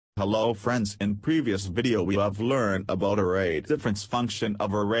Hello friends, in previous video we have learned about array difference function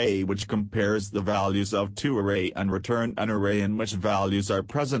of array, which compares the values of two array and return an array in which values are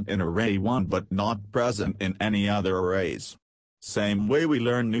present in array 1 but not present in any other arrays. Same way we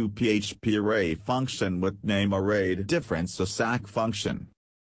learn new PHP array function with name array difference sac function.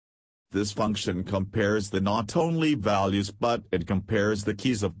 This function compares the not only values but it compares the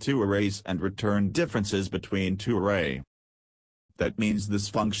keys of two arrays and return differences between two array. That means this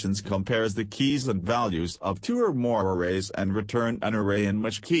function compares the keys and values of two or more arrays and return an array in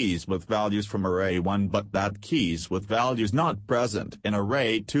which keys with values from array 1 but that keys with values not present in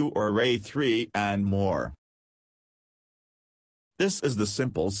array 2 or array 3 and more. This is the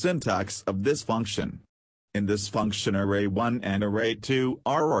simple syntax of this function. In this function array 1 and array 2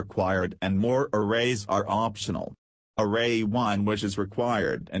 are required and more arrays are optional. Array 1, which is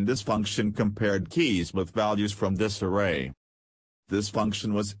required, and this function compared keys with values from this array. This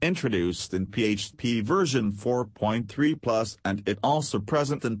function was introduced in PHP version 4.3+ and it also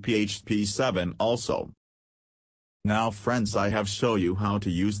present in PHP 7 also. Now friends, I have show you how to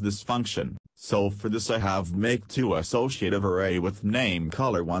use this function, so for this I have make two associative array with name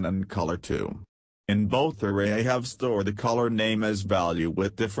color1 and color2. In both array I have store the color name as value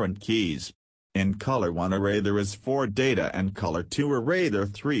with different keys. In color1 array there is 4 data and color2 array there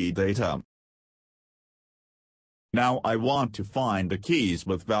 3 data. Now I want to find the keys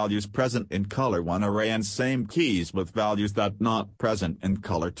with values present in color1 array and same keys with values that not present in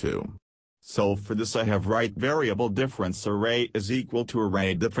color2. So for this I have write variable difference array is equal to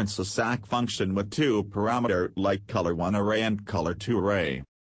array difference sac function with two parameter like color1 array and color2 array.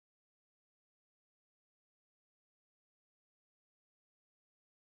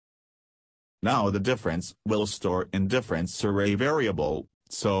 Now the difference will store in difference array variable,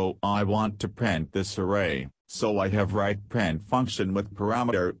 so I want to print this array. So I have write print function with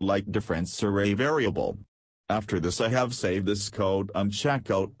parameter like difference array variable. After this I have saved this code and check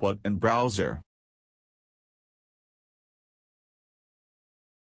output in browser.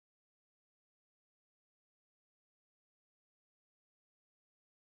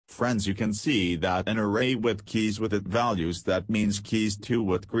 Friends, you can see that an array with keys with it values, that means keys 2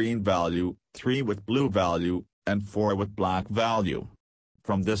 with green value, 3 with blue value, and 4 with black value.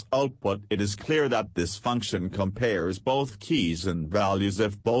 From this output it is clear that this function compares both keys and values.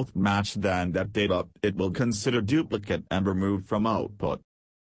 If both match, then that data it will consider duplicate and remove from output.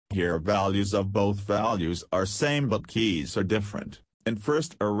 Here values of both values are same but keys are different. In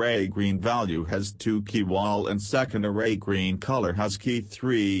first array green value has 2 key while in second array green color has key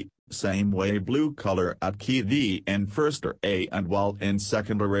 3, same way blue color at key V in first array and while in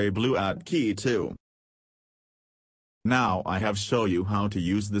second array blue at key 2. Now I have show you how to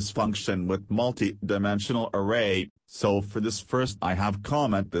use this function with multi-dimensional array, so for this first I have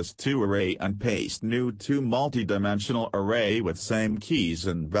comment this 2 array and paste new 2 multi-dimensional array with same keys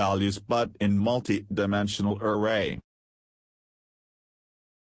and values but in multi-dimensional array.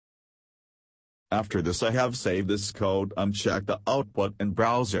 After this I have saved this code and check the output in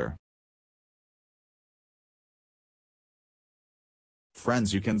browser.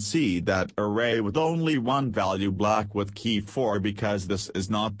 Friends, you can see that array with only one value black with key 4 because this is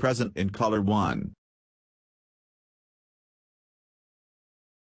not present in color 1.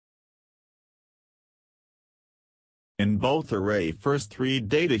 In both array first 3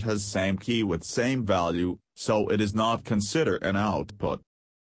 data has same key with same value, so it is not considered an output.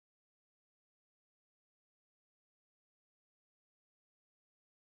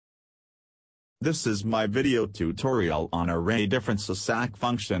 This is my video tutorial on array difference sac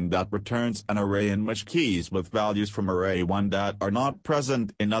function that returns an array in which keys with values from array 1 that are not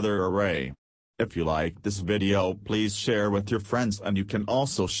present in other array. If you like this video, please share with your friends and you can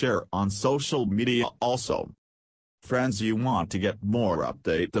also share on social media also. Friends, you want to get more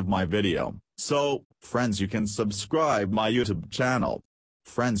update of my video, so, friends, you can subscribe my YouTube channel.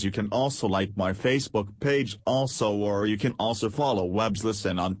 Friends, you can also like my Facebook page also, or you can also follow Webs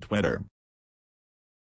Listen on Twitter.